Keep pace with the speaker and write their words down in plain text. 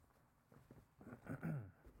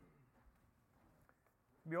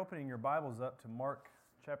be opening your Bibles up to Mark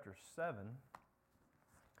chapter 7.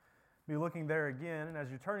 Be looking there again, and as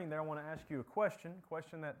you're turning there, I want to ask you a question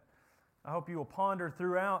that I hope you will ponder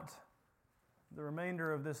throughout the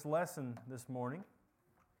remainder of this lesson this morning.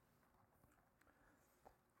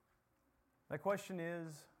 That question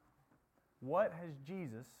is, what has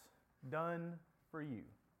Jesus done for you?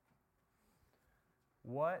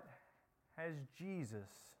 What has Jesus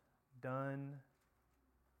done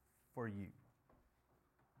for you?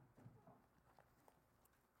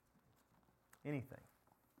 Anything.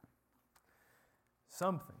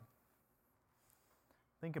 Something.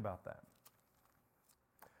 Think about that.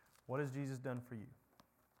 What has Jesus done for you?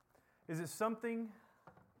 Is it something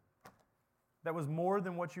that was more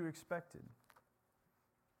than what you expected?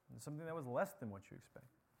 Something that was less than what you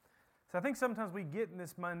expected? So I think sometimes we get in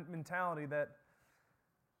this mentality that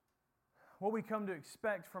what we come to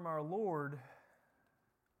expect from our Lord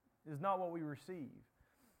is not what we receive.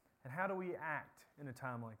 And how do we act in a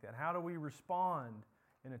time like that? How do we respond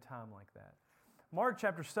in a time like that? Mark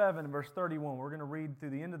chapter 7, verse 31, we're going to read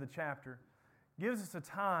through the end of the chapter, gives us a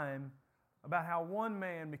time about how one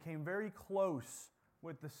man became very close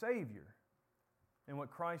with the Savior and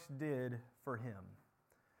what Christ did for him.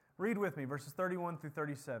 Read with me, verses 31 through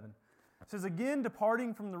 37. It says, "Again,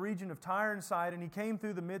 departing from the region of Tyre and Sidon, he came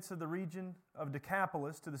through the midst of the region of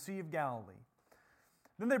Decapolis to the Sea of Galilee.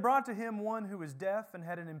 Then they brought to him one who was deaf and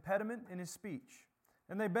had an impediment in his speech.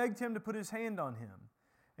 And they begged him to put his hand on him.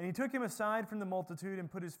 And he took him aside from the multitude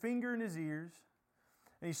and put his finger in his ears.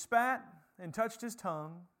 And he spat and touched his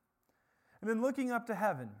tongue. And then looking up to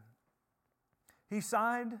heaven, he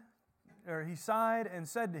sighed and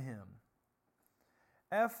said to him,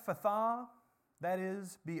 Ephphatha, that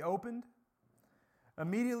is, be opened.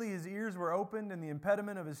 Immediately his ears were opened, and the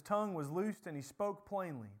impediment of his tongue was loosed, and he spoke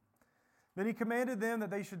plainly. Then he commanded them that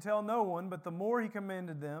they should tell no one, but the more he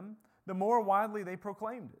commanded them, the more widely they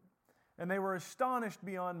proclaimed it. And they were astonished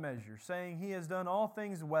beyond measure, saying, He has done all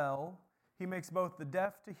things well. He makes both the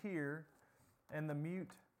deaf to hear and the mute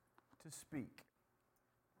to speak."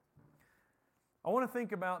 I want to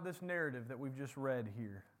think about this narrative that we've just read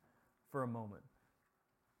here for a moment,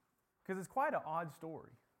 because it's quite an odd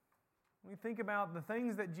story. When you think about the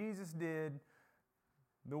things that Jesus did,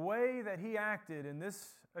 the way that he acted in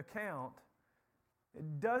this account,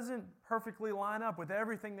 it doesn't perfectly line up with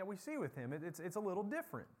everything that we see with him. It's a little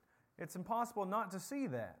different. It's impossible not to see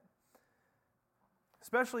that,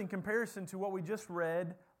 especially in comparison to what we just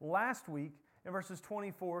read last week in verses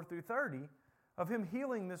 24 through 30 of him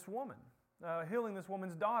healing this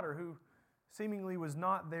woman's daughter who seemingly was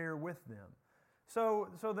not there with them. So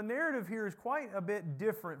the narrative here is quite a bit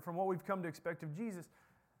different from what we've come to expect of Jesus,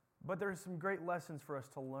 but there's some great lessons for us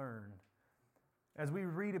to learn as we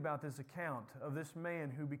read about this account of this man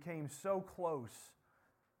who became so close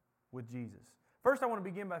with Jesus. First, I want to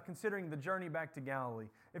begin by considering the journey back to Galilee.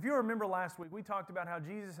 If you remember last week, we talked about how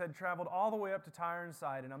Jesus had traveled all the way up to Tyre and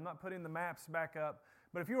Sidon. I'm not putting the maps back up,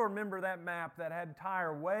 but if you remember that map that had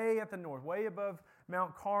Tyre way at the north, way above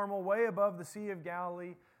Mount Carmel, way above the Sea of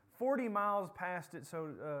Galilee, 40 miles past it,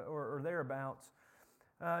 or thereabouts.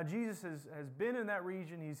 Jesus has been in that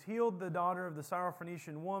region. He's healed the daughter of the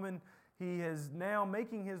Syrophoenician woman. He is now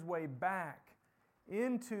making his way back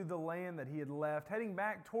into the land that he had left, heading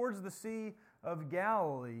back towards the Sea of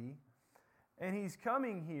Galilee. And he's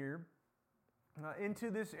coming here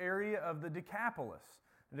into this area of the Decapolis.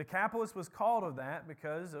 The Decapolis was called of that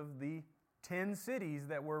because of the 10 cities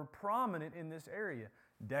that were prominent in this area.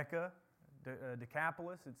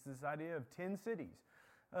 Decapolis, it's this idea of 10 cities.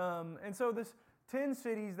 And so this 10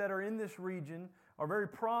 cities that are in this region are very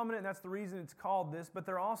prominent, and that's the reason it's called this, but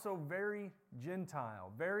they're also very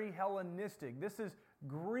Gentile, very Hellenistic. This is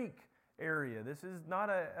Greek area. This is not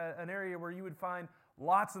an area where you would find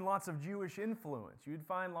lots and lots of Jewish influence. You'd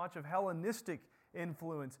find lots of Hellenistic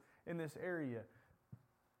influence in this area.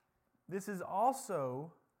 This is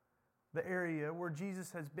also the area where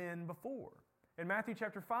Jesus has been before. In Matthew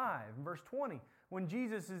chapter 5, verse 20, when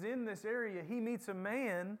Jesus is in this area, he meets a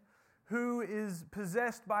man who is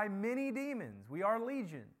possessed by many demons. We are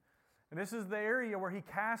legion. And this is the area where he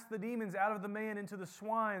casts the demons out of the man into the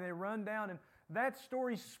swine. They run down, and that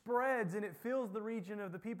story spreads, and it fills the region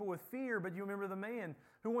of the people with fear. But you remember the man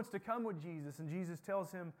who wants to come with Jesus, and Jesus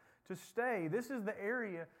tells him to stay. This is the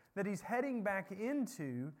area that he's heading back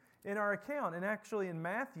into in our account. And actually in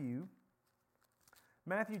Matthew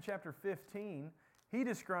chapter 15, he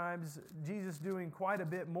describes Jesus doing quite a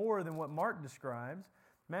bit more than what Mark describes.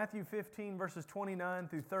 Matthew 15, verses 29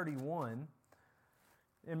 through 31.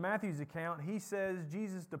 In Matthew's account, he says,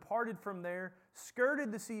 Jesus departed from there,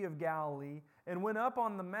 skirted the Sea of Galilee, and went up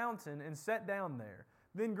on the mountain and sat down there.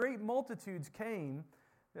 Then great multitudes came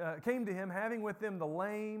to him, having with them the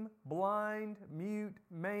lame, blind, mute,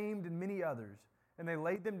 maimed, and many others. And they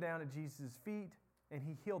laid them down at Jesus' feet, and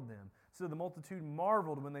he healed them. So the multitude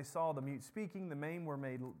marveled when they saw the mute speaking, the maimed were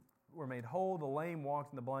made whole, the lame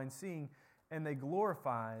walked, and the blind seeing, and they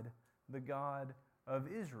glorified the God of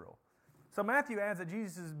Israel. So Matthew adds that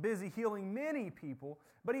Jesus is busy healing many people,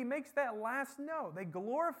 but he makes that last note. They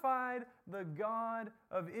glorified the God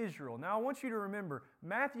of Israel. Now I want you to remember,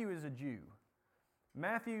 Matthew is a Jew.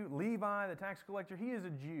 Matthew, Levi, the tax collector, he is a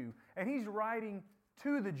Jew, and he's writing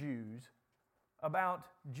to the Jews about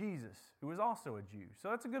Jesus, who is also a Jew. So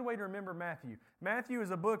that's a good way to remember Matthew. Matthew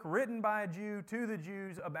is a book written by a Jew to the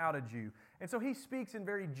Jews about a Jew. And so he speaks in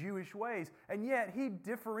very Jewish ways, and yet he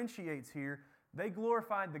differentiates here. They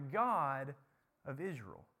glorified the God of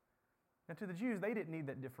Israel. Now to the Jews, they didn't need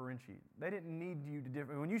that differentiate. They didn't need you to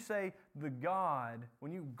differentiate. When you say the God,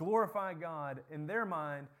 when you glorify God, in their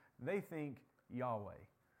mind, they think Yahweh.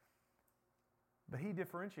 But he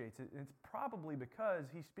differentiates it, and it's probably because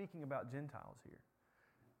he's speaking about Gentiles here.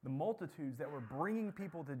 The multitudes that were bringing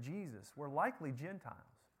people to Jesus were likely Gentiles.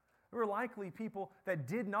 They were likely people that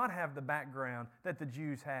did not have the background that the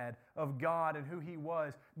Jews had of God and who He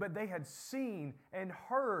was, but they had seen and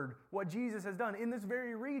heard what Jesus has done in this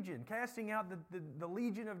very region, casting out the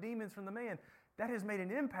legion of demons from the man. That has made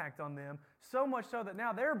an impact on them, so much so that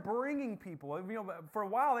now they're bringing people. For a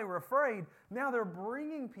while they were afraid. Now they're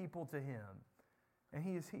bringing people to Him, and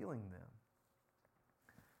He is healing them.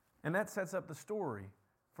 And that sets up the story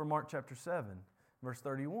for Mark chapter 7, verse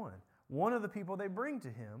 31. One of the people they bring to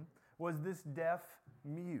Him was this deaf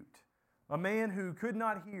mute, a man who could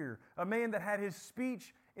not hear, a man that had his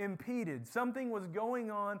speech impeded. Something was going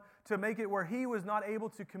on to make it where he was not able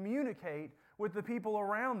to communicate with the people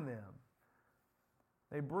around them.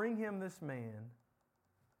 They bring him this man,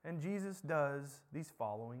 and Jesus does these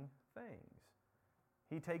following things.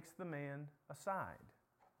 He takes the man aside,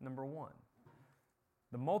 number one.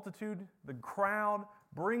 The multitude, the crowd,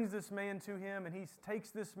 brings this man to him, and he takes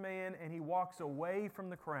this man and he walks away from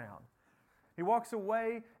the crowd. He walks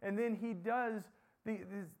away, and then he does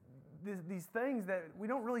these things that we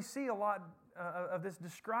don't really see a lot of this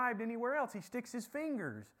described anywhere else. He sticks his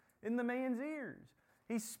fingers in the man's ears.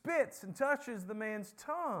 He spits and touches the man's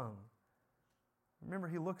tongue. Remember,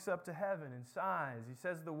 he looks up to heaven and sighs. He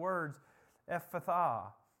says the words, Ephphatha,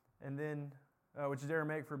 and then, which is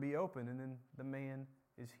Aramaic for be open, and then the man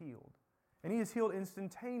is healed. And he is healed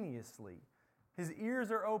instantaneously. His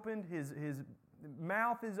ears are opened, his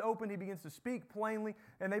mouth is open, he begins to speak plainly,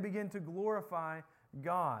 and they begin to glorify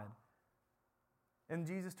God. And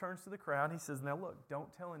Jesus turns to the crowd, he says, now look,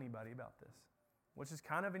 don't tell anybody about this, which is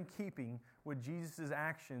kind of in keeping with Jesus'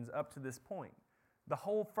 actions up to this point. The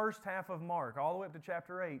whole first half of Mark, all the way up to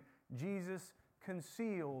chapter 8, Jesus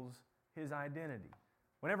conceals his identity.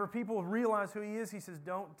 Whenever people realize who he is, he says,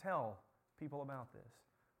 don't tell people about this.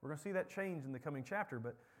 We're going to see that change in the coming chapter,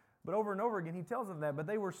 but over and over again he tells them that. But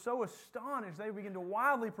they were so astonished, they begin to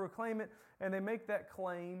wildly proclaim it, and they make that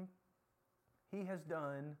claim, he has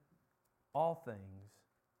done all things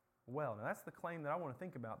well. Now that's the claim that I want to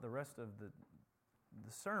think about the rest of the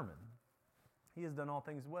sermon. He has done all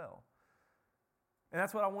things well. And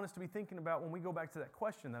that's what I want us to be thinking about when we go back to that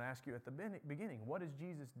question that I asked you at the beginning. What has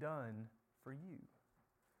Jesus done for you?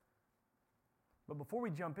 But before we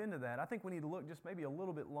jump into that, I think we need to look just maybe a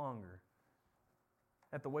little bit longer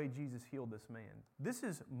at the way Jesus healed this man. This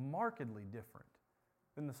is markedly different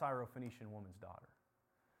than the Syrophoenician woman's daughter.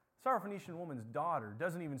 The Syrophoenician woman's daughter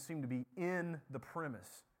doesn't even seem to be in the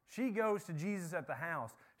premise. She goes to Jesus at the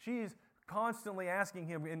house. She's constantly asking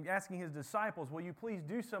him and asking his disciples, will you please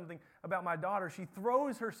do something about my daughter? She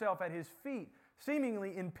throws herself at his feet,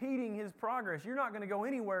 seemingly impeding his progress. You're not going to go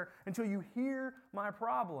anywhere until you hear my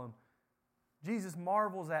problem. Jesus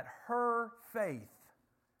marvels at her faith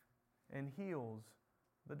and heals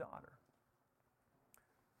the daughter.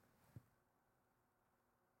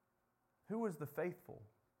 Who was the faithful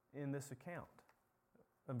in this account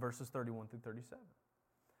in verses 31 through 37?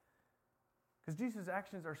 Because Jesus'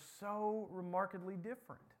 actions are so remarkably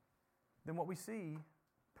different than what we see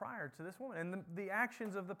prior to this woman. And the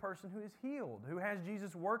actions of the person who is healed, who has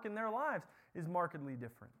Jesus work in their lives, is markedly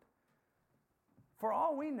different. For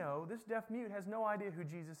all we know, this deaf mute has no idea who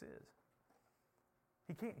Jesus is.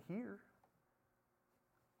 He can't hear.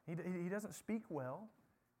 He doesn't speak well.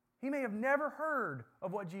 He may have never heard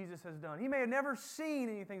of what Jesus has done. He may have never seen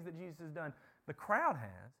anything that Jesus has done. The crowd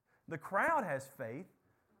has. The crowd has faith.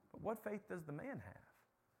 But what faith does the man have?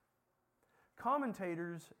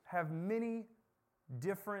 Commentators have many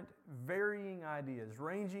different varying ideas,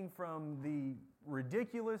 ranging from the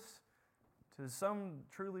ridiculous to some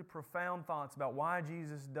truly profound thoughts about why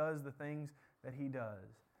Jesus does the things that He does.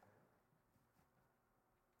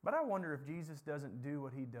 But I wonder if Jesus doesn't do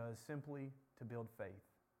what He does simply to build faith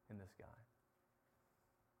in this guy.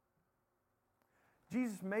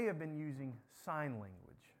 Jesus may have been using sign language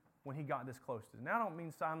when He got this close to it. Now, I don't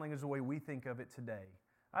mean sign language the way we think of it today.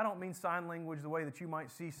 I don't mean sign language the way that you might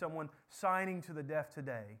see someone signing to the deaf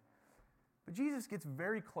today. But Jesus gets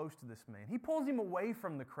very close to this man. He pulls him away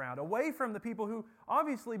from the crowd, away from the people who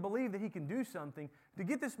obviously believe that he can do something, to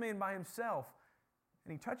get this man by himself.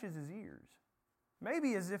 And He touches his ears.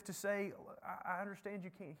 Maybe as if to say, I understand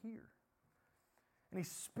you can't hear. And He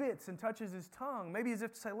spits and touches his tongue. Maybe as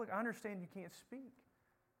if to say, look, I understand you can't speak.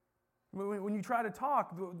 When you try to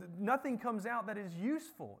talk, nothing comes out that is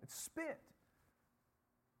useful. It's spit.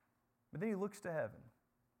 But then He looks to heaven.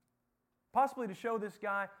 Possibly to show this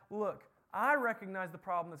guy, look, I recognize the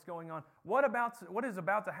problem that's going on. What is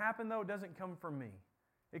about to happen, though, doesn't come from me.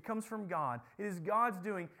 It comes from God. It is God's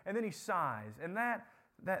doing. And then He sighs. And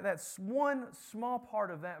that's one small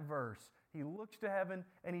part of that verse. He looks to heaven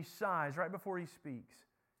and He sighs right before He speaks.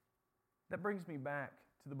 That brings me back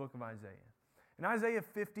to the book of Isaiah. In Isaiah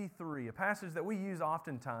 53, a passage that we use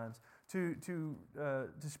oftentimes to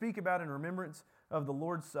speak about in remembrance of the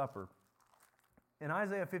Lord's Supper. In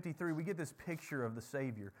Isaiah 53, we get this picture of the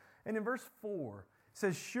Savior. And in verse 4, it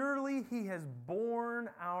says, "Surely He has borne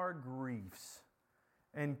our griefs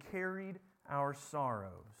and carried our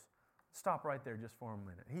sorrows." Stop right there just for a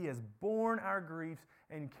minute. He has borne our griefs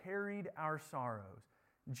and carried our sorrows.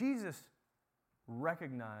 Jesus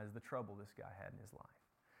recognized the trouble this guy had in his life.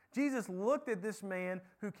 Jesus looked at this man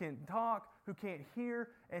who can't talk, who can't hear,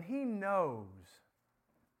 and He knows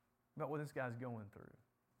about what this guy's going through.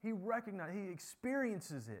 He recognizes, he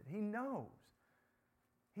experiences it, he knows.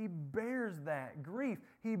 He bears that grief,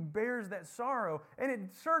 he bears that sorrow, and it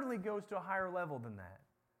certainly goes to a higher level than that.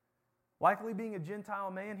 Likely being a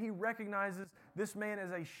Gentile man, he recognizes this man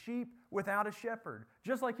as a sheep without a shepherd.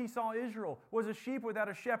 Just like he saw Israel was a sheep without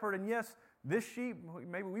a shepherd. And yes, this sheep,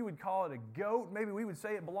 maybe we would call it a goat. Maybe we would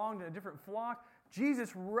say it belonged to a different flock.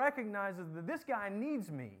 Jesus recognizes that this guy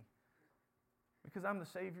needs me because I'm the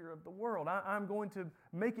Savior of the world. I'm going to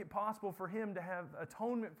make it possible for him to have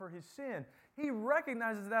atonement for his sin. He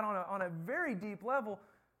recognizes that on a very deep level,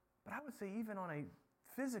 but I would say even on a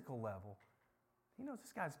physical level. He knows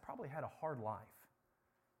this guy's probably had a hard life.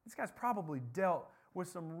 This guy's probably dealt with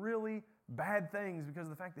some really bad things because of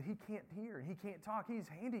the fact that he can't hear and he can't talk. He's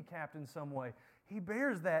handicapped in some way. He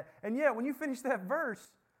bears that. And yet, when you finish that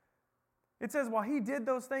verse, it says, while He did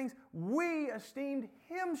those things, we esteemed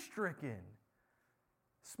Him stricken,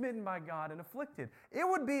 smitten by God and afflicted. It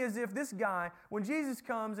would be as if this guy, when Jesus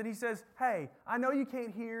comes and He says, hey, I know you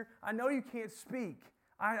can't hear. I know you can't speak.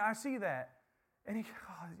 I see that. And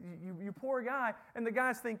you poor guy. And the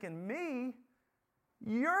guy's thinking, me?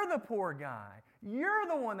 You're the poor guy. You're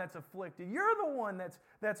the one that's afflicted. You're the one that's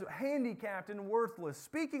handicapped and worthless,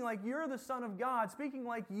 speaking like you're the Son of God, speaking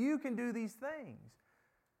like you can do these things.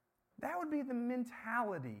 That would be the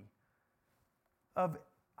mentality of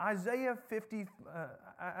Isaiah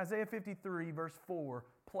 53, verse 4,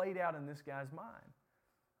 played out in this guy's mind.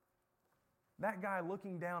 That guy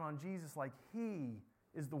looking down on Jesus like He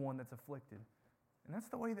is the one that's afflicted. And that's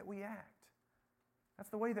the way that we act. That's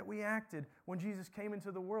the way that we acted when Jesus came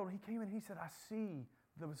into the world. He came and He said, I see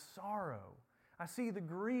the sorrow. I see the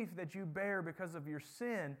grief that you bear because of your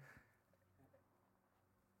sin.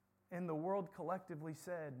 And the world collectively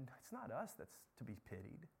said, it's not us that's to be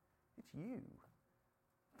pitied. It's you.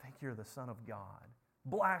 Think you're the Son of God.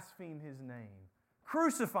 Blaspheme His name.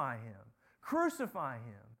 Crucify Him. Crucify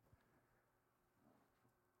Him.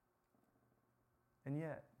 And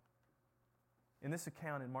yet, in this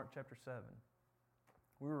account in Mark chapter 7,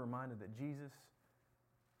 we were reminded that Jesus,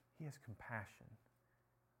 He has compassion.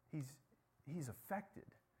 He's affected.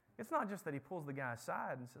 It's not just that He pulls the guy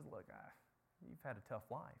aside and says, look, you've had a tough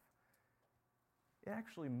life. It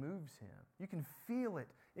actually moves Him. You can feel it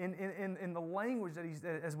in the language that He's,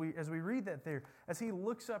 as we read that there, as He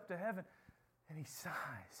looks up to heaven and He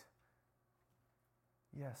sighs.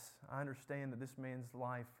 Yes, I understand that this man's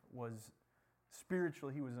life was,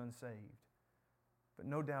 spiritually he was unsaved. But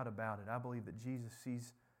no doubt about it, I believe that Jesus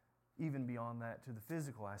sees even beyond that to the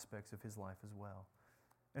physical aspects of his life as well.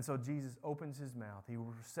 And so Jesus opens His mouth. He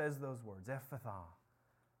says those words, Ephphatha.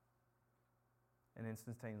 And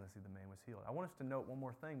instantaneously the man was healed. I want us to note one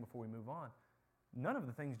more thing before we move on. None of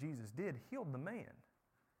the things Jesus did healed the man.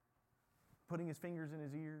 Putting His fingers in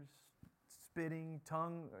his ears, spitting,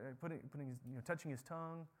 tongue, touching his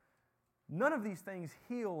tongue. None of these things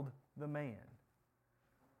healed the man.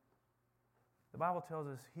 The Bible tells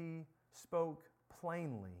us He spoke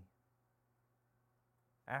plainly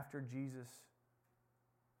after Jesus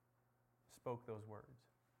spoke those words.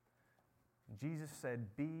 Jesus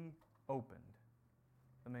said, "Be opened."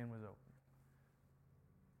 The man was opened.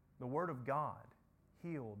 The Word of God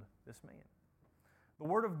healed this man. The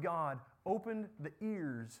Word of God opened the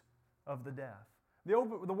ears of the deaf. The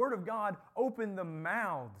Word of God opened the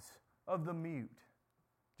mouths of the mute.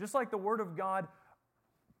 Just like the Word of God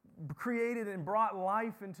created and brought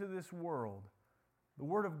life into this world, the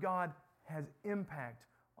Word of God has impact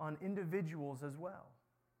on individuals as well.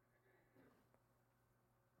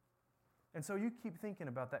 And so you keep thinking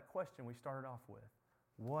about that question we started off with.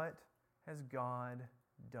 What has God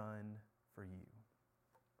done for you?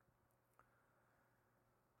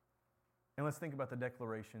 And let's think about the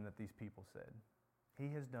declaration that these people said.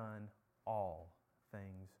 He has done all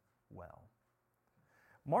things well.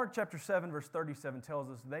 Mark chapter 7, verse 37 tells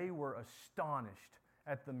us they were astonished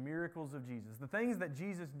at the miracles of Jesus. The things that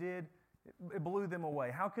Jesus did, it blew them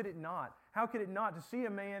away. How could it not? How could it not to see a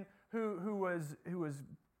man who was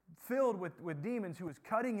filled with demons, who was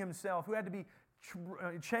cutting himself, who had to be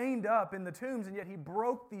chained up in the tombs, and yet he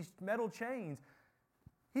broke these metal chains.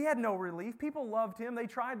 He had no relief. People loved him. They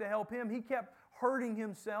tried to help him. He kept hurting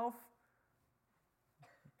himself.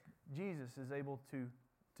 Jesus is able to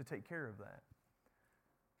take care of that.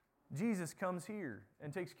 Jesus comes here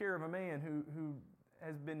and takes care of a man who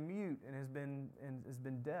has been mute and has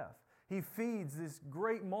been deaf. He feeds this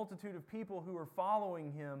great multitude of people who are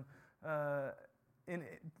following him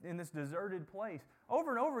in this deserted place.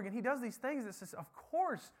 Over and over again, he does these things that says, of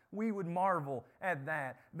course we would marvel at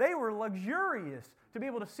that. They were luxurious to be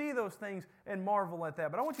able to see those things and marvel at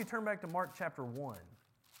that. But I want you to turn back to Mark chapter 1.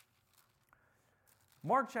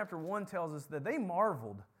 Mark chapter 1 tells us that they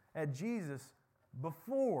marveled at Jesus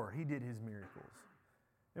before he did his miracles.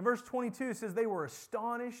 In verse 22, it says, they were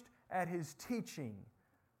astonished at his teaching,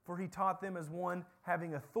 for he taught them as one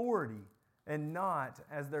having authority and not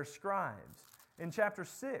as their scribes. In chapter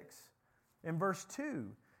 6, in verse 2,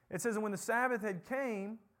 it says, and when the Sabbath had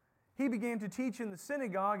came, he began to teach in the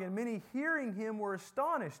synagogue, and many hearing him were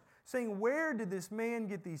astonished, saying, where did this man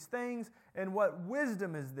get these things, and what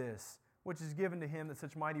wisdom is this, which is given to him that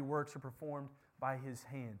such mighty works are performed by his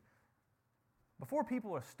hand? Before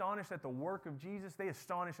people are astonished at the work of Jesus, they are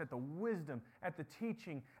astonished at the wisdom, at the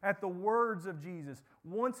teaching, at the words of Jesus.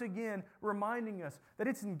 Once again, reminding us that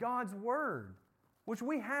it's in God's Word, which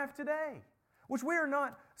we have today, which we are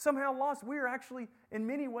not somehow lost. We are actually, in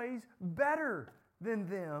many ways, better than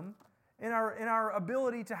them in our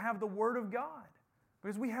ability to have the Word of God,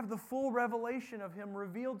 because we have the full revelation of Him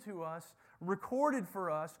revealed to us, recorded for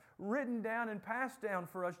us, written down and passed down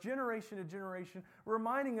for us generation to generation,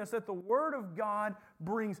 reminding us that the Word of God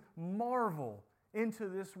brings marvel into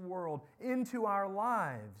this world, into our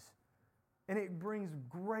lives, and it brings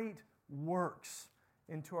great works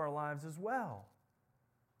into our lives as well.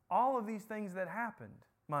 All of these things that happened,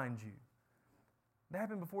 mind you, they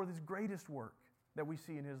happened before this greatest work that we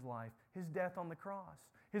see in His life, His death on the cross,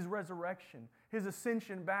 His resurrection, His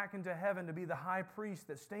ascension back into heaven to be the high priest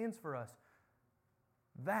that stands for us.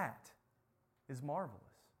 That is marvelous.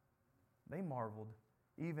 They marveled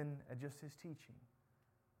even at just His teaching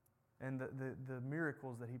and the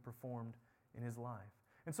miracles that He performed in His life.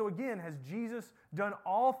 And so again, has Jesus done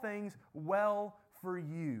all things well for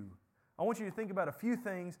you? I want you to think about a few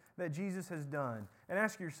things that Jesus has done and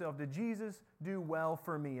ask yourself, did Jesus do well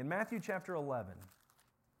for me? In Matthew chapter 11,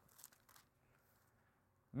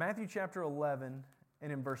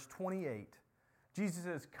 and in verse 28, Jesus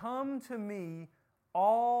says, come to me,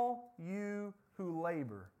 all you who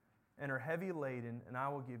labor and are heavy laden, and I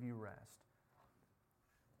will give you rest.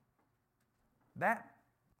 That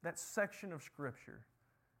section of Scripture,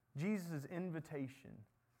 Jesus' invitation,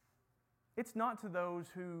 it's not to those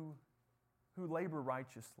who labor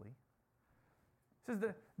righteously. It says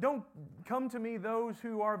that don't come to me those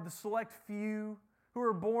who are the select few, who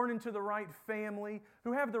are born into the right family,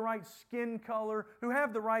 who have the right skin color, who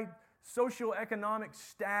have the right socioeconomic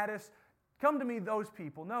status. Come to me, those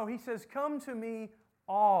people. No, He says, come to me,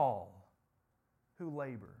 all who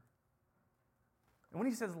labor. And when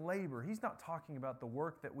He says labor, He's not talking about the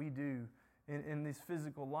work that we do in this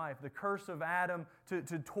physical life, the curse of Adam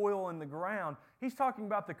to toil in the ground. He's talking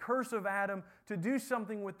about the curse of Adam to do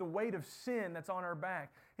something with the weight of sin that's on our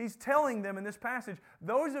back. He's telling them in this passage,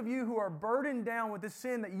 those of you who are burdened down with the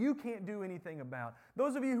sin that you can't do anything about,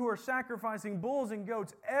 those of you who are sacrificing bulls and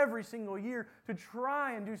goats every single year to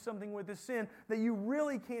try and do something with the sin that you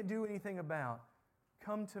really can't do anything about,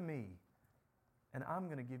 come to me and I'm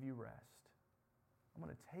going to give you rest. I'm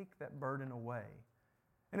going to take that burden away.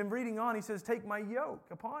 And in reading on, he says, take my yoke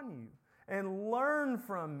upon you and learn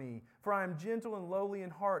from me, for I am gentle and lowly in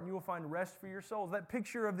heart, and you will find rest for your souls. That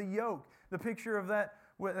picture of the yoke, the picture of that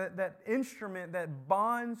instrument that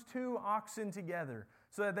bonds two oxen together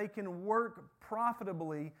so that they can work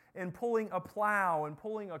profitably in pulling a plow and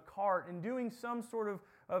pulling a cart and doing some sort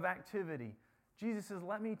of activity. Jesus says,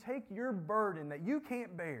 let me take your burden that you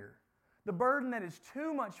can't bear, the burden that is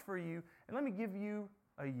too much for you, and let me give you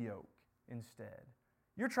a yoke instead.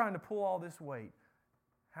 You're trying to pull all this weight.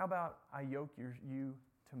 How about I yoke you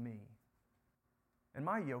to me? And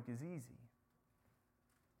my yoke is easy.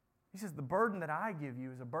 He says, the burden that I give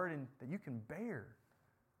you is a burden that you can bear,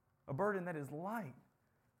 a burden that is light.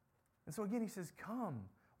 And so again, he says, come,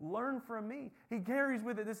 learn from me. He carries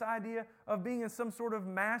with it this idea of being in some sort of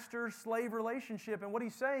master-slave relationship. And what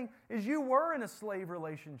he's saying is you were in a slave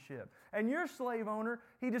relationship. And your slave owner,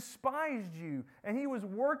 he despised you. And he was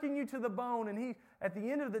working you to the bone. And at the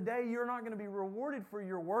end of the day, you're not going to be rewarded for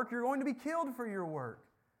your work. You're going to be killed for your work.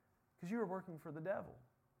 Because you were working for the devil.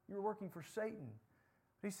 You were working for Satan.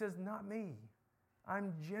 But he says, not me.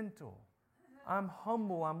 I'm gentle. I'm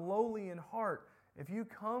humble. I'm lowly in heart. If you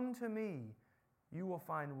come to me, you will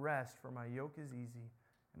find rest, for my yoke is easy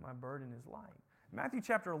and my burden is light. Matthew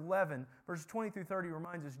chapter 11, verses 20 through 30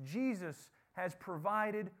 reminds us Jesus has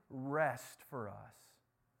provided rest for us.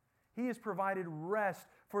 He has provided rest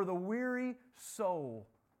for the weary soul.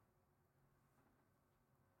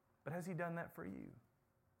 But has He done that for you?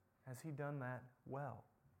 Has He done that well?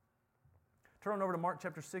 Turn over to Mark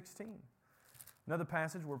chapter 16. Another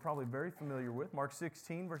passage we're probably very familiar with. Mark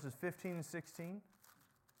 16, verses 15 and 16.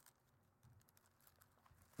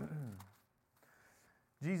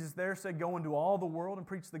 Jesus there said, go into all the world and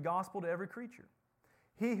preach the gospel to every creature.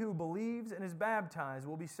 He who believes and is baptized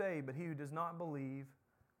will be saved, but he who does not believe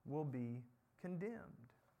will be condemned.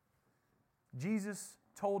 Jesus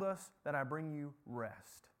told us that I bring you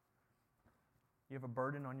rest. You have a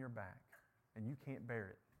burden on your back, and you can't bear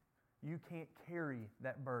it. You can't carry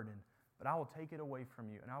that burden, but I will take it away from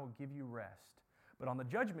you, and I will give you rest. But on the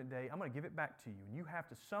judgment day, I'm going to give it back to you, and you have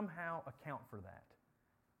to somehow account for that.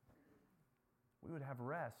 We would have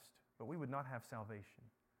rest, but we would not have salvation.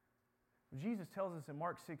 What Jesus tells us in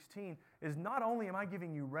Mark 16 is not only am I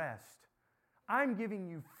giving you rest, I'm giving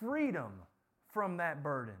you freedom from that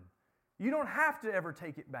burden. You don't have to ever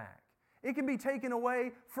take it back. It can be taken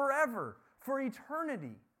away forever, for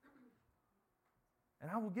eternity. And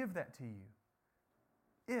I will give that to you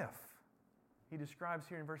if, he describes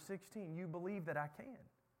here in verse 16, you believe that I can.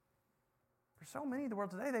 For so many of the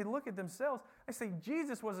world today, they look at themselves, they say,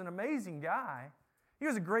 Jesus was an amazing guy. He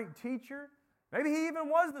was a great teacher. Maybe he even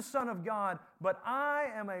was the Son of God, but I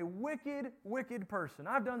am a wicked, wicked person.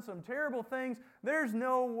 I've done some terrible things. There's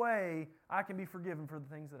no way I can be forgiven for the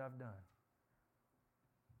things that I've done.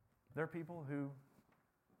 There are people who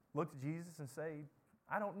look to Jesus and say,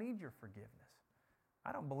 I don't need your forgiveness.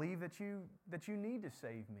 I don't believe that you need to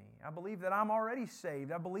save me. I believe that I'm already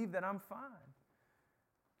saved. I believe that I'm fine.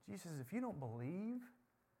 Jesus says, if you don't believe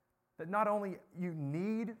that not only you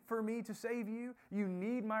need for me to save you, you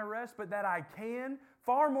need my rest, but that I can,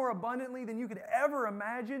 far more abundantly than you could ever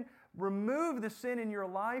imagine, remove the sin in your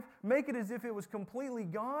life, make it as if it was completely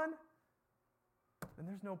gone, then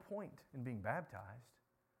there's no point in being baptized.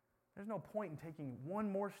 There's no point in taking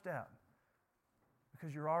one more step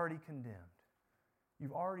because you're already condemned.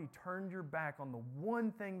 You've already turned your back on the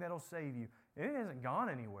one thing that'll save you. And it hasn't gone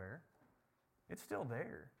anywhere. It's still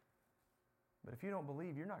there. But if you don't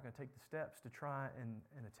believe, you're not going to take the steps to try and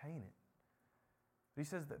attain it. But he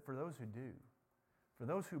says that for those who do, for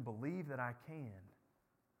those who believe that I can,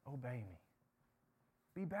 obey me.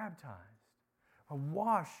 Be baptized.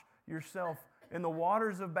 Wash yourself in the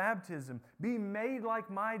waters of baptism. Be made like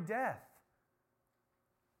my death.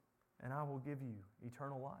 And I will give you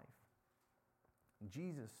eternal life.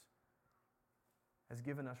 Jesus has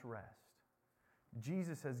given us rest.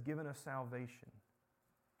 Jesus has given us salvation.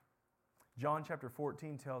 John chapter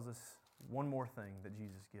 14 tells us one more thing that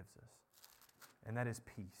Jesus gives us, and that is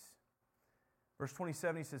peace. Verse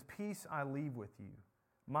 27, he says, peace I leave with you.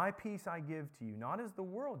 My peace I give to you, not as the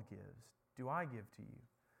world gives, do I give to you.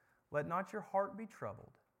 Let not your heart be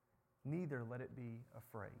troubled, neither let it be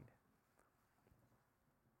afraid.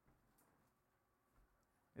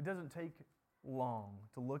 It doesn't take long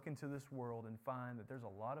to look into this world and find that there's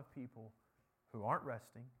a lot of people who aren't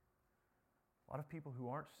resting, a lot of people who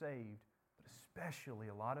aren't saved, but especially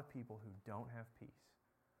a lot of people who don't have peace.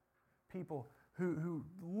 People who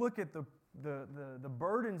look at the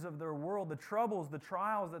burdens of their world, the troubles, the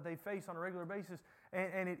trials that they face on a regular basis,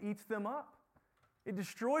 and it eats them up. It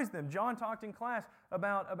destroys them. John talked in class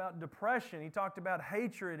about depression. He talked about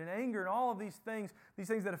hatred and anger and all of these things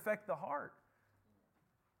that affect the heart.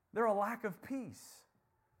 They're a lack of peace.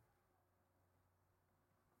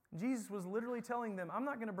 Jesus was literally telling them, I'm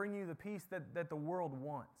not going to bring you the peace that the world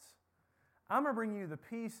wants. I'm going to bring you the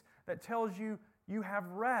peace that tells you you have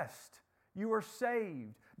rest. You are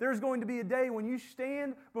saved. There's going to be a day when you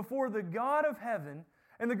stand before the God of heaven,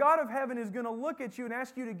 and the God of heaven is going to look at you and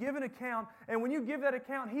ask you to give an account. And when you give that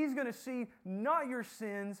account, He's going to see not your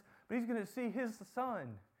sins, but He's going to see His Son.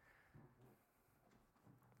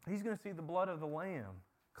 He's going to see the blood of the Lamb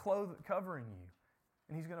covering you.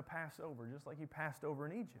 And He's going to pass over, just like He passed over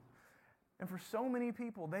in Egypt. And for so many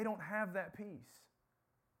people, they don't have that peace.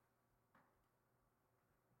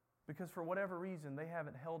 Because for whatever reason, they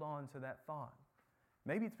haven't held on to that thought.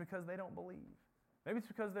 Maybe it's because they don't believe. Maybe it's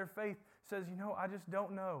because their faith says, I just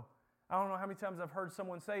don't know. I don't know how many times I've heard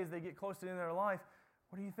someone say as they get close to the end of their life,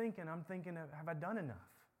 what are you thinking? I'm thinking, have I done enough?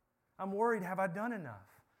 I'm worried, have I done enough?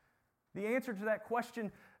 The answer to that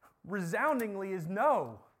question resoundingly is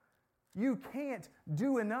no. You can't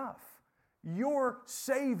do enough. Your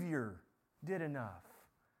Savior did enough.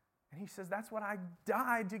 And He says, that's what I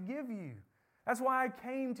died to give you. That's why I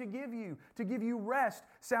came to give you rest,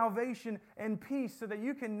 salvation, and peace, so that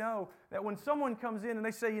you can know that when someone comes in and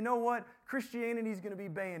they say, you know what, Christianity is going to be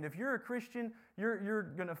banned. If you're a Christian, you're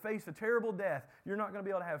going to face a terrible death. You're not going to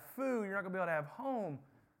be able to have food. You're not going to be able to have home.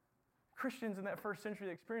 Christians in that first century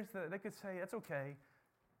that experienced that, they could say, that's okay,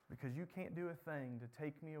 because you can't do a thing to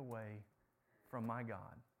take me away from my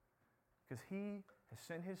God. Because He has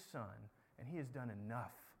sent His Son, and He has done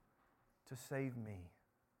enough to save me.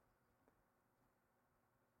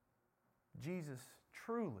 Jesus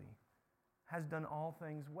truly has done all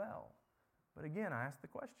things well. But again, I ask the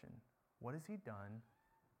question, what has He done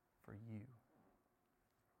for you?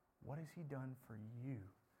 What has He done for you?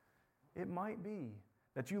 It might be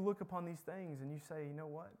that you look upon these things and you say, you know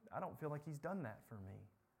what? I don't feel like He's done that for me.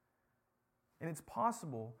 And it's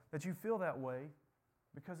possible that you feel that way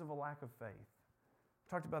because of a lack of faith. We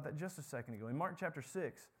talked about that just a second ago. In Mark chapter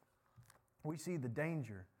 6, we see the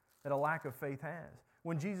danger that a lack of faith has.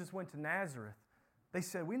 When Jesus went to Nazareth, they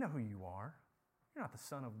said, we know who you are. You're not the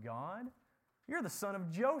Son of God. You're the son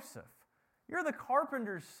of Joseph. You're the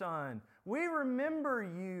carpenter's son. We remember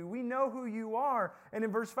you. We know who you are. And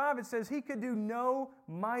in verse 5 it says, He could do no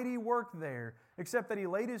mighty work there, except that He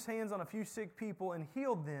laid His hands on a few sick people and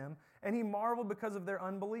healed them, and He marveled because of their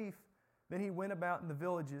unbelief. Then He went about in the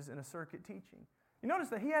villages in a circuit teaching. You notice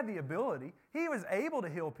that He had the ability. He was able to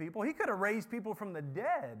heal people. He could have raised people from the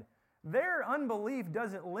dead. Their unbelief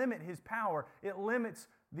doesn't limit His power. It limits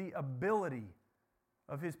the ability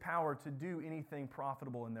of His power to do anything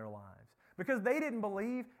profitable in their lives. Because they didn't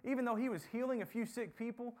believe, even though He was healing a few sick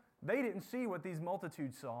people, they didn't see what these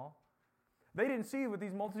multitudes saw. They didn't see what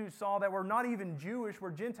these multitudes saw that were not even Jewish, were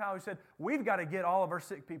Gentiles who said, we've got to get all of our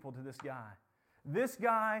sick people to this guy. This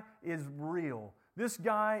guy is real. This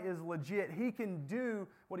guy is legit. He can do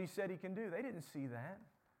what He said He can do. They didn't see that.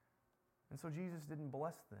 And so Jesus didn't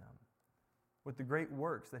bless them with the great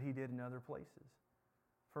works that He did in other places.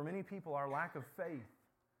 For many people, our lack of faith,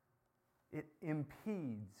 it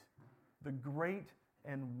impedes the great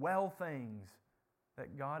and well things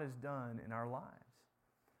that God has done in our lives.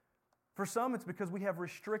 For some, it's because we have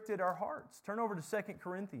restricted our hearts. Turn over to 2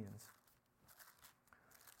 Corinthians.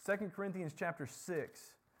 2 Corinthians chapter 6.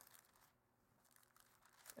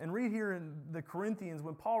 And read here in the Corinthians,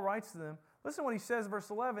 when Paul writes to them, listen to what he says,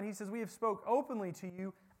 verse 11. He says, we have spoke openly to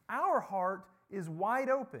you. Our heart is wide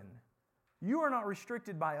open. You are not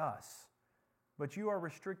restricted by us, but you are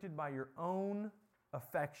restricted by your own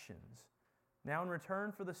affections. Now in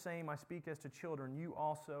return for the same, I speak as to children, you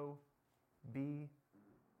also be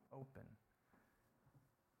open.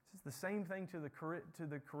 This is the same thing to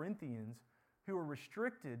the Corinthians who were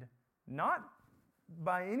restricted not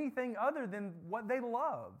by anything other than what they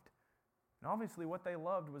loved. And obviously what they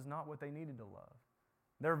loved was not what they needed to love.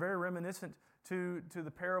 They're very reminiscent to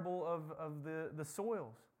the parable of the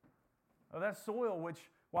soils. Of that soil which,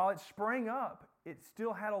 while it sprang up, it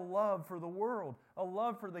still had a love for the world, a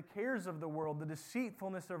love for the cares of the world, the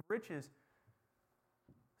deceitfulness of riches.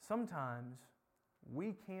 Sometimes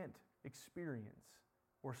we can't experience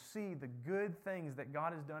or see the good things that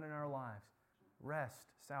God has done in our lives. Rest,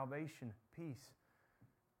 salvation, peace.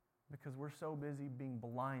 Because we're so busy being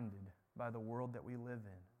blinded by the world that we live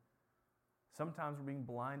in. Sometimes we're being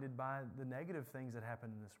blinded by the negative things that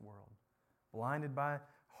happen in this world. Blinded by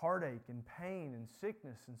heartache and pain and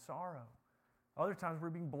sickness and sorrow. Other times we're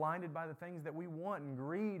being blinded by the things that we want and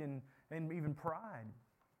greed and even pride.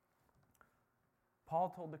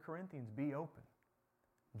 Paul told the Corinthians, be open.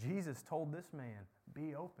 Jesus told this man,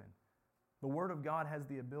 be open. The Word of God has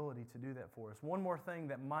the ability to do that for us. One more thing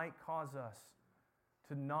that might cause us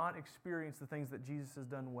to not experience the things that Jesus has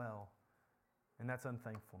done well, and that's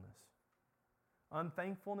unthankfulness.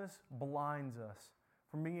 Unthankfulness blinds us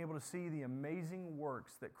from being able to see the amazing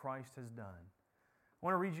works that Christ has done. I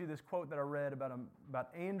want to read you this quote that I read about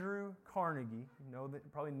Andrew Carnegie. You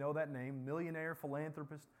probably know that name, millionaire,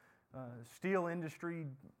 philanthropist, steel industry,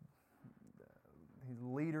 he's a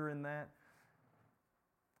leader in that.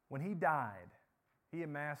 When he died, he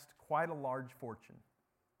amassed quite a large fortune.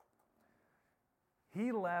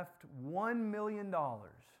 He left $1 million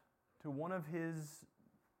to one of his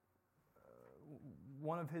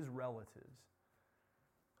relatives.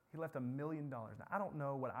 He left $1 million. Now, I don't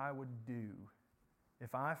know what I would do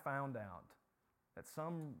if I found out that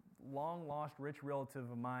some long-lost rich relative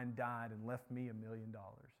of mine died and left me $1 million. I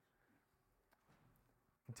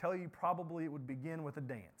can tell you probably it would begin with a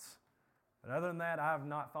dance. But other than that, I have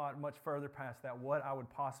not thought much further past that, what I would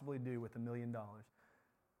possibly do with $1 million.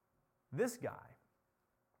 This guy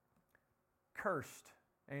cursed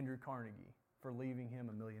Andrew Carnegie for leaving him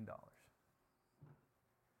 $1 million.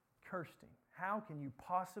 Cursed him. How can you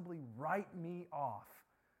possibly write me off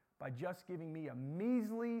by just giving me a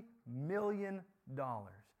measly $1 million?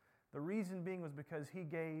 The reason being was because he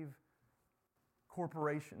gave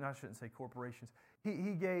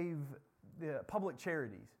he gave the public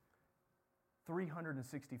charities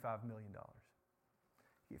 $365 million.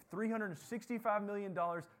 He gave $365 million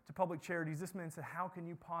to public charities. This man said, how can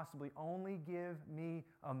you possibly only give me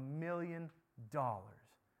 $1 million?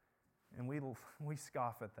 And we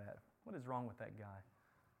scoff at that. What is wrong with that guy?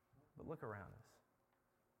 But look around us.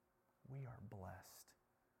 We are blessed.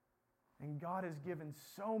 And God has given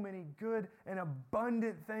so many good and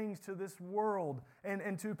abundant things to this world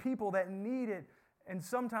and to people that need it. And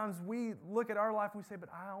sometimes we look at our life and we say, but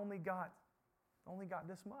I only got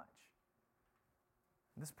this much.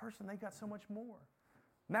 This person, they got so much more.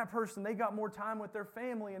 And that person, they got more time with their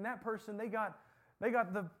family. And that person, they got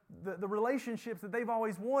the relationships that they've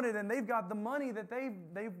always wanted, and they've got the money that they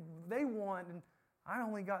want, and I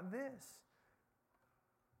only got this.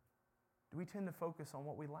 Do we tend to focus on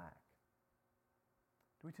what we lack?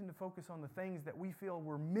 Do we tend to focus on the things that we feel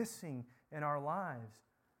we're missing in our lives,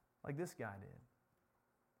 like this guy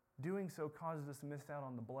did? Doing so causes us to miss out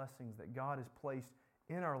on the blessings that God has placed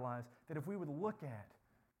in our lives, that if we would look at,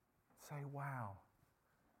 say, wow,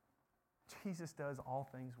 Jesus does all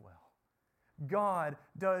things well. God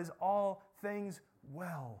does all things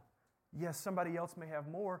well. Yes, somebody else may have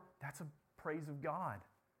more. That's a praise of God.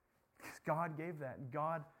 Because God gave that. And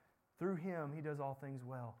God, through Him, He does all things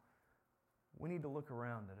well. We need to look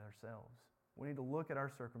around at ourselves. We need to look at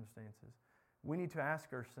our circumstances. We need to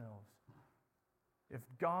ask ourselves, if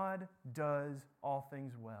God does all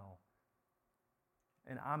things well,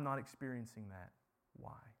 and I'm not experiencing that,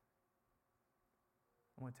 why?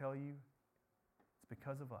 I want to tell you, it's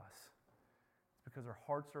because of us. It's because our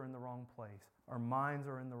hearts are in the wrong place. Our minds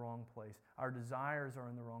are in the wrong place. Our desires are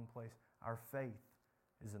in the wrong place. Our faith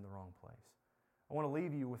is in the wrong place. I want to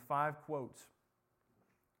leave you with 5 quotes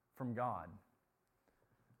from God.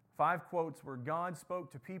 5 quotes where God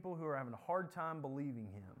spoke to people who are having a hard time believing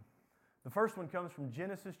Him. The first one comes from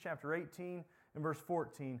Genesis chapter 18 and verse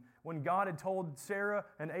 14, when God had told Sarah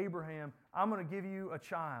and Abraham, I'm going to give you a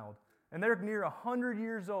child. And they're near 100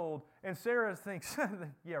 years old, and Sarah thinks,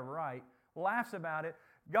 yeah, right, laughs about it.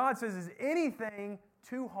 God says, is anything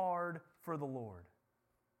too hard for the Lord?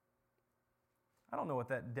 I don't know what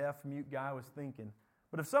that deaf, mute guy was thinking,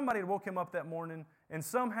 but if somebody had woke him up that morning and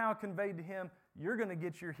somehow conveyed to him, you're going to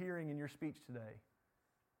get your hearing and your speech today,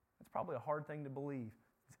 that's probably a hard thing to believe.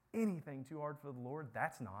 Is anything too hard for the Lord?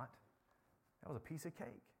 That's not. That was a piece of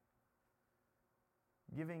cake.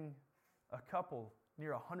 Giving a couple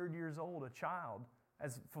near 100 years old a child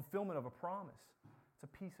as fulfillment of a promise, it's a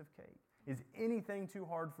piece of cake. Is anything too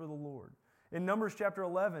hard for the Lord? In Numbers chapter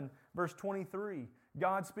 11, verse 23,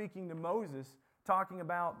 God speaking to Moses, talking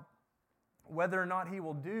about whether or not he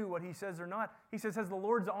will do what he says or not, he says, has the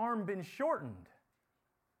Lord's arm been shortened?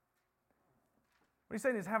 What he's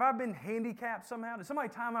saying is, have I been handicapped somehow? Did somebody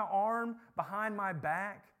tie my arm behind my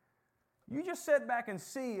back? You just sit back and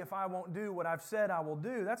see if I won't do what I've said I will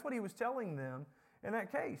do. That's what he was telling them in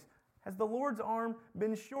that case. Has the Lord's arm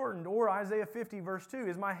been shortened? Or Isaiah 50 verse 2,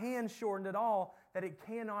 is my hand shortened at all that it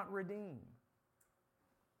cannot redeem?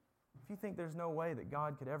 If you think there's no way that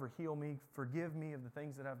God could ever heal me, forgive me of the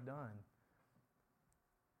things that I've done,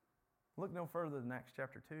 look no further than Acts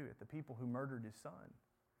chapter 2 at the people who murdered his son.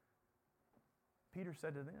 Peter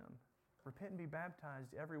said to them, repent and be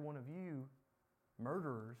baptized, every one of you,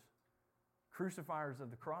 murderers, crucifiers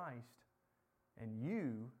of the Christ, and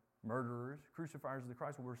you, murderers, crucifiers of the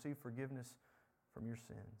Christ, will receive forgiveness from your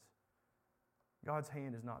sins. God's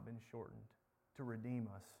hand has not been shortened to redeem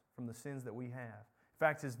us from the sins that we have. In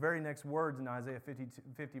fact, his very next words in Isaiah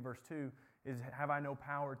 50 verse 2 is, have I no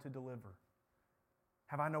power to deliver?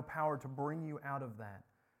 Have I no power to bring you out of that?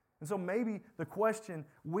 And so maybe the question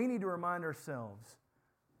we need to remind ourselves,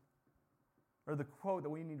 or the quote that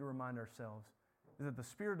we need to remind ourselves, is that the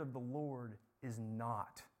Spirit of the Lord is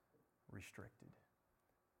not restricted.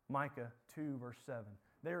 Micah 2 verse 7.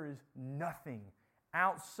 There is nothing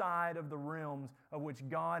outside of the realms of which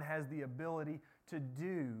God has the ability to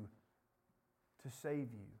do to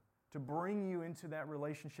save you, to bring you into that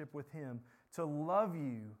relationship with Him, to love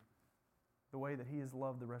you the way that He has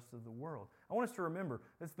loved the rest of the world. I want us to remember,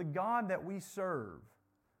 it's the God that we serve,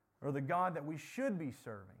 or the God that we should be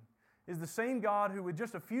serving, is the same God who with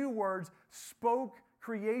just a few words spoke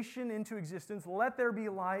creation into existence, let there be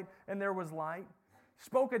light, and there was light,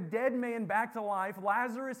 spoke a dead man back to life,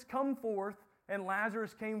 Lazarus come forth, and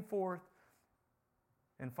Lazarus came forth,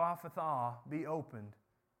 and Faphatha be opened,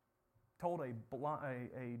 told a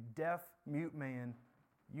deaf, mute man,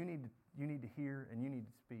 you need to hear and you need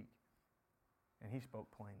to speak. And he spoke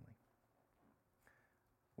plainly.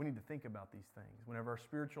 We need to think about these things. Whenever our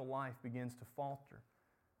spiritual life begins to falter,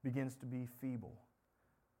 begins to be feeble,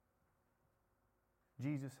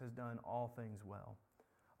 Jesus has done all things well.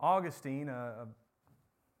 Augustine, a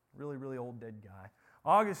really, really old dead guy,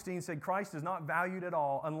 Augustine said Christ is not valued at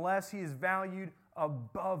all unless He is valued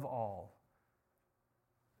above all.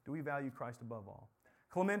 Do we value Christ above all?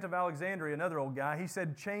 Clement of Alexandria, another old guy, he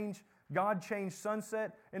said God changed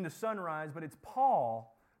sunset into sunrise, but it's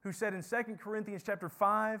Paul who said in 2 Corinthians chapter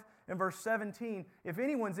 5 and verse 17, if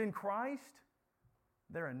anyone's in Christ,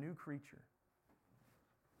 they're a new creature.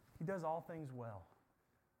 He does all things well.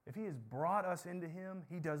 If He has brought us into Him,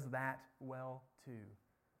 He does that well too.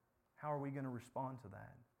 How are we going to respond to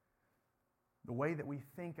that? The way that we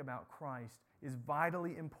think about Christ is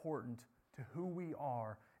vitally important to who we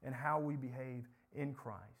are and how we behave in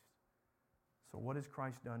Christ. So what has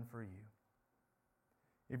Christ done for you?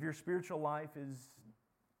 If your spiritual life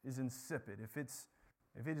is insipid, if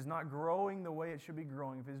it is not growing the way it should be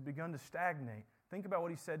growing, if it has begun to stagnate, think about what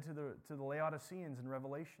He said to the Laodiceans in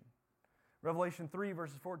Revelation. Revelation 3,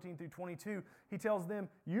 verses 14 through 22, He tells them,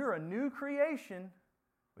 you're a new creation,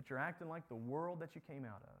 but you're acting like the world that you came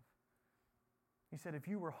out of. He said, if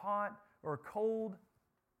you were hot or cold,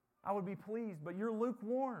 I would be pleased, but you're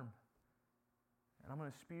lukewarm, and I'm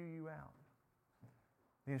going to spew you out.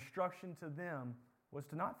 The instruction to them was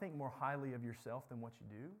to not think more highly of yourself than what you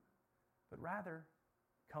do, but rather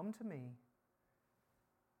come to me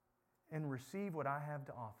and receive what I have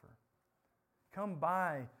to offer. Come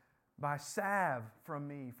buy salve from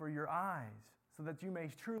me for your eyes so that you may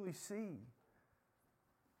truly see.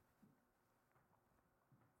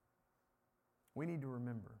 We need to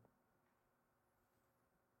remember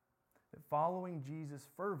that following Jesus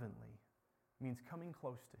fervently means coming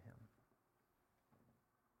close to Him.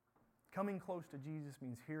 Coming close to Jesus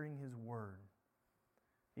means hearing His word.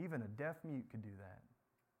 Even a deaf mute could do that,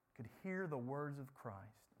 could hear the words of Christ.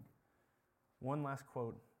 One last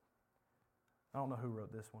quote. I don't know who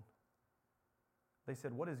wrote this one. They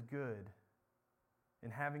said, what is good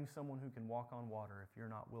in having someone who can walk on water if you're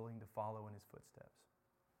not willing to follow in His footsteps?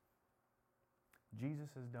 Jesus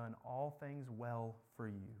has done all things well for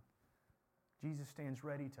you. Jesus stands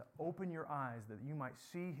ready to open your eyes that you might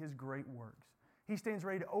see His great works. He stands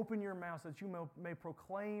ready to open your mouth so that you may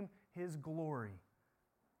proclaim His glory.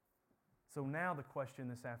 So now the question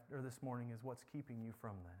this morning is, what's keeping you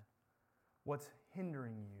from that? What's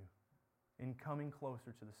hindering you in coming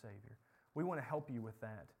closer to the Savior? We want to help you with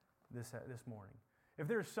that this morning. If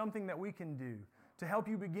there's something that we can do to help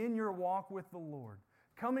you begin your walk with the Lord,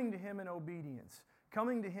 coming to Him in obedience,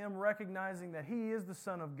 coming to Him recognizing that He is the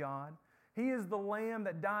Son of God, He is the Lamb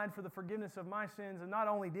that died for the forgiveness of my sins, and not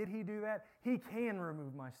only did He do that, He can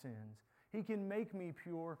remove my sins. He can make me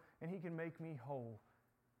pure, and He can make me whole.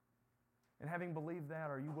 And having believed that,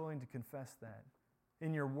 are you willing to confess that?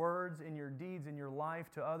 In your words, in your deeds, in your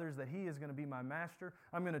life to others, that He is going to be my master.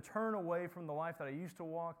 I'm going to turn away from the life that I used to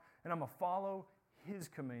walk, and I'm going to follow His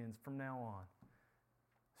commands from now on,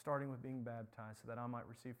 starting with being baptized so that I might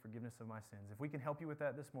receive forgiveness of my sins. If we can help you with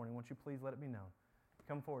that this morning, won't you please let it be known?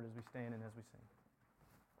 Come forward as we stand and as we sing.